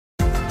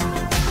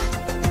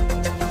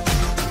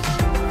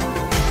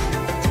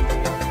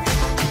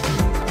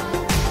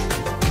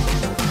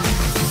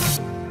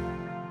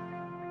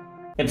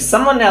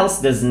someone else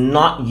does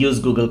not use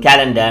Google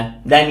Calendar,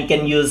 then you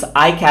can use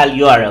iCal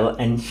URL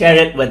and share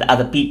it with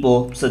other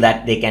people so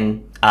that they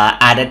can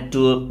add it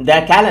to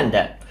their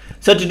calendar.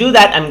 So to do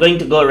that, I'm going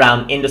to go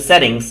around into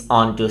settings,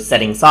 onto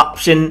settings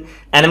option,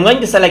 and I'm going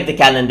to select the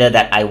calendar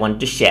that I want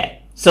to share.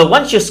 So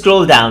once you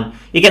scroll down,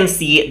 you can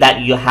see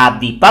that you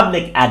have the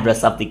public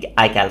address of the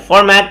iCal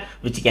format,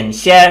 which you can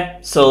share.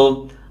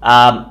 So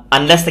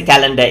unless the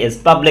calendar is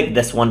public,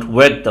 this won't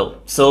work though.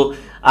 So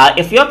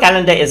if your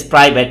calendar is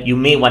private, you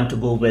may want to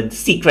go with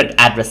secret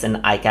address in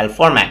iCal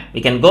format.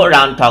 We can go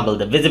around, toggle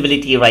the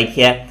visibility right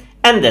here,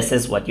 and this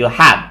is what you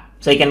have.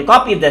 So you can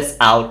copy this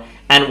out,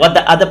 and what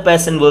the other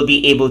person will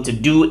be able to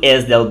do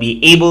is they'll be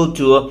able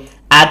to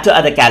add to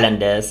other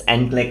calendars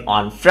and click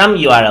on from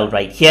URL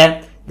right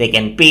here. They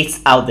can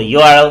paste out the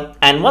URL,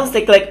 and once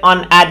they click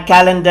on add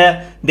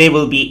calendar, they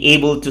will be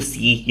able to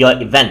see your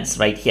events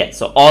right here.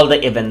 So all the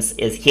events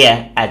is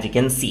here, as you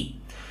can see.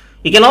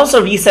 You can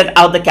also reset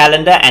out the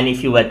calendar, and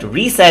if you were to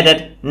reset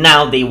it,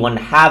 now they won't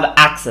have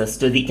access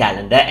to the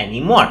calendar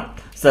anymore.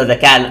 So the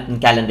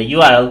calendar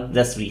URL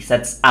just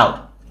resets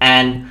out,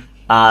 and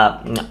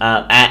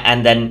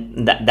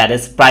then that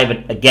is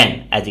private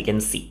again, as you can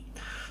see.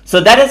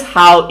 So that is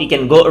how you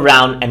can go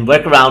around and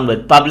work around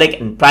with public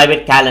and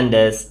private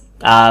calendars,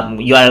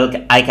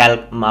 URL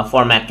iCal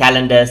format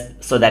calendars,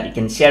 so that you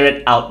can share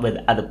it out with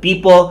other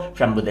people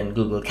from within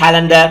Google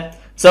Calendar.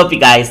 So hope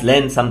you guys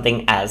learned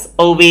something as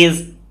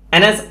always.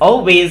 And as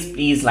always,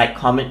 please like,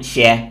 comment,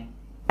 share,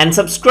 and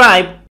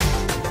subscribe.